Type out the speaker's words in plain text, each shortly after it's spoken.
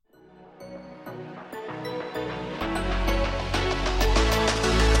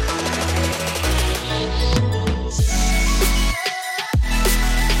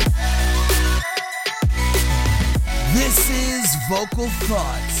Vocal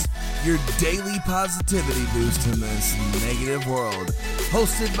Thoughts, your daily positivity boost in this negative world.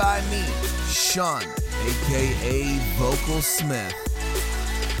 Hosted by me, Sean, aka Vocal Smith.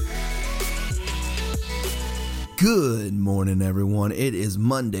 Good morning, everyone. It is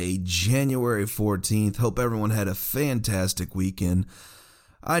Monday, January 14th. Hope everyone had a fantastic weekend.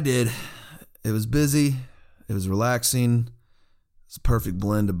 I did. It was busy. It was relaxing. It's a perfect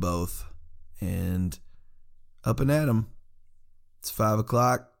blend of both. And up and at 'em. It's 5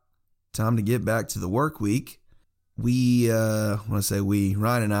 o'clock. Time to get back to the work week. Ryan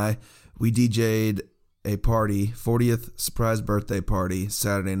and I, we DJ'd a party, 40th surprise birthday party,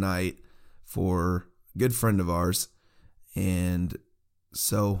 Saturday night for a good friend of ours. And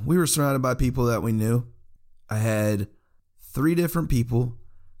so we were surrounded by people that we knew. I had 3 different people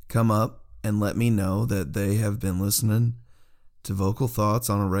come up and let me know that they have been listening to Vocal Thoughts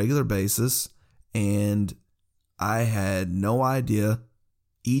on a regular basis, and I had no idea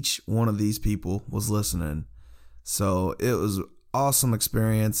each one of these people was listening. So it was an awesome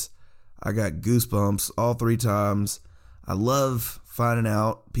experience. I got goosebumps all 3 times. I love finding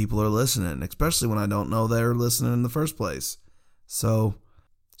out people are listening, especially when I don't know they're listening in the first place. So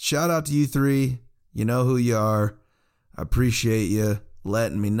shout out to you 3. You know who you are. I appreciate you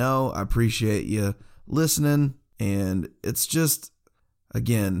letting me know. I appreciate you listening. And it's just,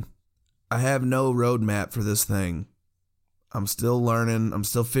 again, I have no roadmap for this thing. I'm still learning. I'm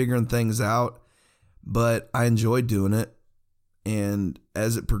still figuring things out, but I enjoy doing it. And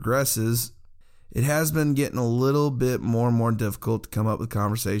as it progresses, it has been getting a little bit more and more difficult to come up with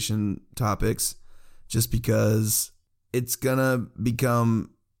conversation topics, just because it's going to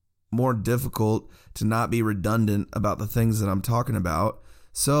become more difficult to not be redundant about the things that I'm talking about.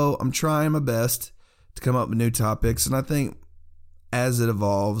 So I'm trying my best to come up with new topics. And I think as it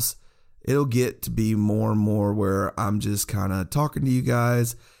evolves, it'll get to be more and more where I'm just kind of talking to you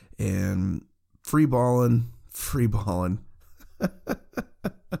guys and freeballing.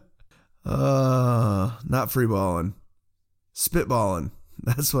 Not freeballing. Spitballing.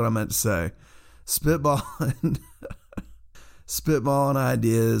 That's what I meant to say. Spitballing. Spitballing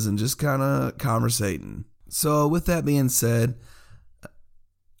ideas and just kind of conversating. So with that being said,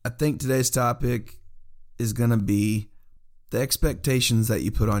 I think today's topic is going to be the expectations that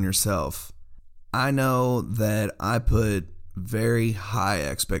you put on yourself. I know that I put very high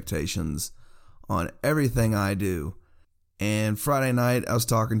expectations on everything I do. And Friday night, I was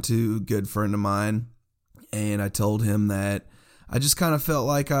talking to a good friend of mine, and I told him that I just kind of felt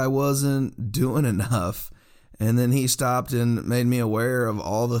like I wasn't doing enough. And then he stopped and made me aware of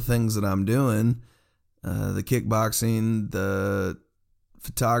all the things that I'm doing, the kickboxing, the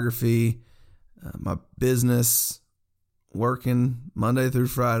photography, my business, working Monday through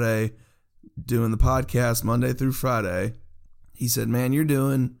Friday, doing the podcast Monday through Friday. He said, man, you're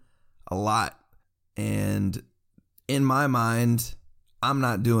doing a lot. And in my mind, I'm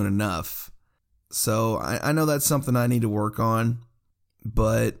not doing enough. So I know that's something I need to work on,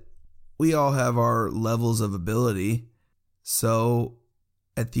 but we all have our levels of ability. So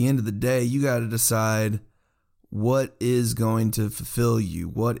at the end of the day, you got to decide what is going to fulfill you,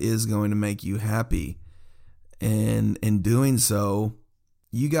 what is going to make you happy. And in doing so,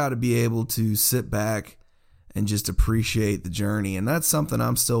 you got to be able to sit back and just appreciate the journey. And that's something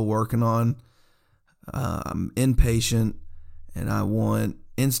I'm still working on. I'm impatient, and I want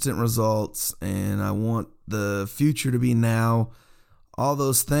instant results, and I want the future to be now, all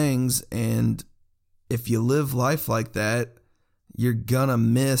those things. And if you live life like that, you're gonna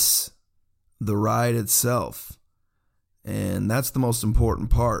miss the ride itself. And that's the most important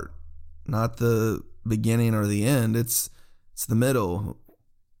part, not the beginning or the end. It's the middle,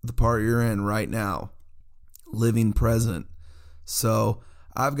 the part you're in right now, living present. So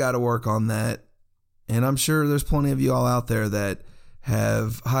I've got to work on that. And I'm sure there's plenty of you all out there that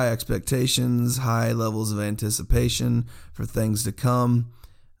have high expectations, high levels of anticipation for things to come.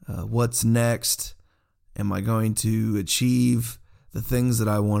 What's next? Am I going to achieve the things that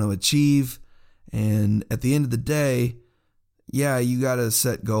I want to achieve? And at the end of the day, yeah, you got to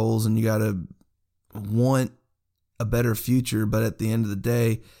set goals and you got to want a better future. But at the end of the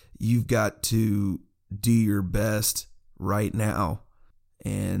day, you've got to do your best right now.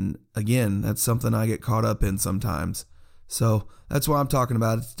 And again, that's something I get caught up in sometimes. So that's why I'm talking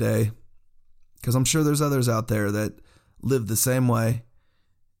about it today, because I'm sure there's others out there that live the same way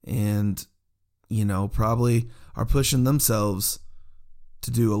and, probably are pushing themselves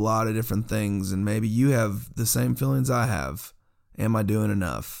to do a lot of different things. And maybe you have the same feelings I have. Am I doing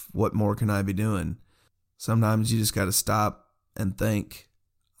enough? What more can I be doing? Sometimes you just got to stop and think,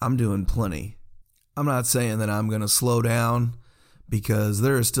 I'm doing plenty. I'm not saying that I'm going to slow down, because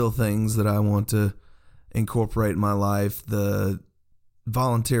there are still things that I want to incorporate in my life. The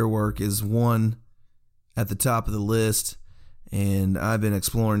volunteer work is one at the top of the list, and I've been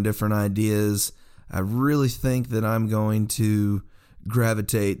exploring different ideas. I really think that I'm going to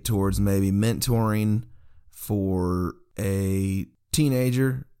gravitate towards maybe mentoring for a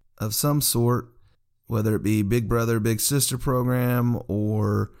teenager of some sort, whether it be Big Brother, Big Sister program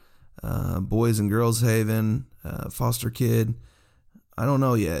or Boys and Girls Haven, foster kid. I don't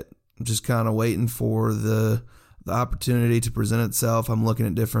know yet. I'm just kind of waiting for the opportunity to present itself. I'm looking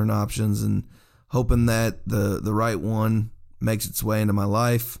at different options and hoping that the right one makes its way into my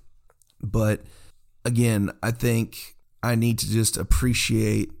life. But again, I think I need to just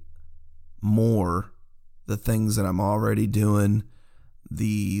appreciate more the things that I'm already doing,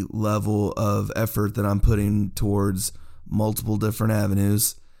 the level of effort that I'm putting towards multiple different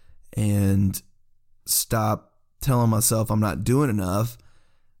avenues, and stop telling myself I'm not doing enough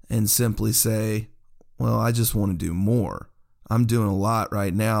and simply say, well, I just want to do more. I'm doing a lot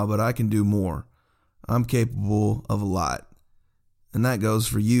right now, but I can do more. I'm capable of a lot. And that goes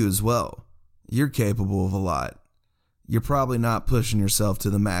for you as well. You're capable of a lot. You're probably not pushing yourself to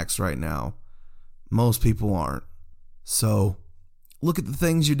the max right now. Most people aren't. So look at the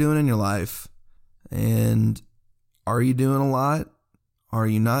things you're doing in your life. And are you doing a lot? Are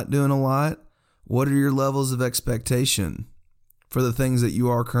you not doing a lot? What are your levels of expectation for the things that you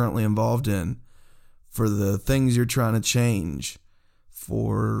are currently involved in, for the things you're trying to change,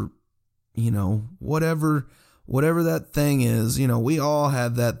 for, whatever that thing is? We all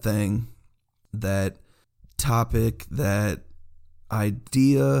have that thing, that topic, that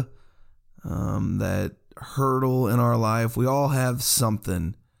idea, that hurdle in our life. We all have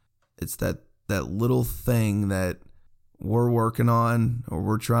something. It's that little thing that we're working on, or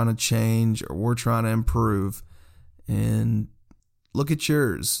we're trying to change, or we're trying to improve. And look at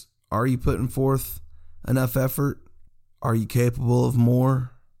yours. Are you putting forth enough effort? Are you capable of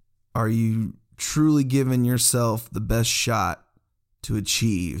more? Are you truly giving yourself the best shot to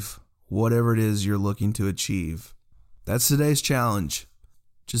achieve whatever it is you're looking to achieve? That's today's challenge.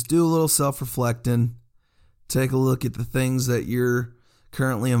 Just do a little self-reflecting. Take a look at the things that you're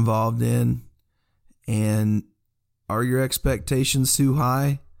currently involved in, and are your expectations too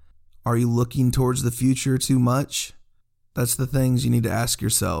high? Are you looking towards the future too much? That's the things you need to ask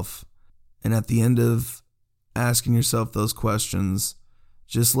yourself. And at the end of asking yourself those questions,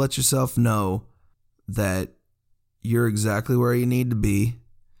 just let yourself know that you're exactly where you need to be,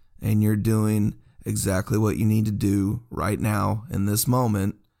 and you're doing exactly what you need to do right now in this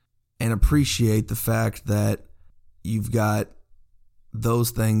moment, and appreciate the fact that you've got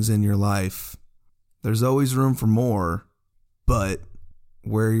those things in your life. There's always room for more, but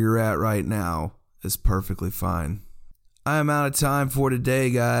where you're at right now is perfectly fine. I am out of time for today,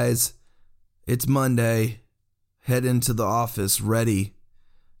 guys. It's Monday. Head into the office ready.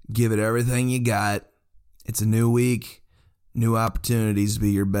 Give it everything you got. It's a new week, new opportunities to be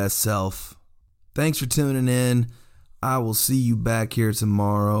your best self. Thanks for tuning in. I will see you back here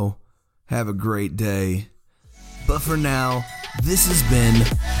tomorrow. Have a great day. But for now, this has been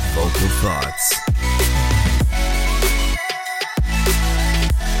Vocal Thoughts.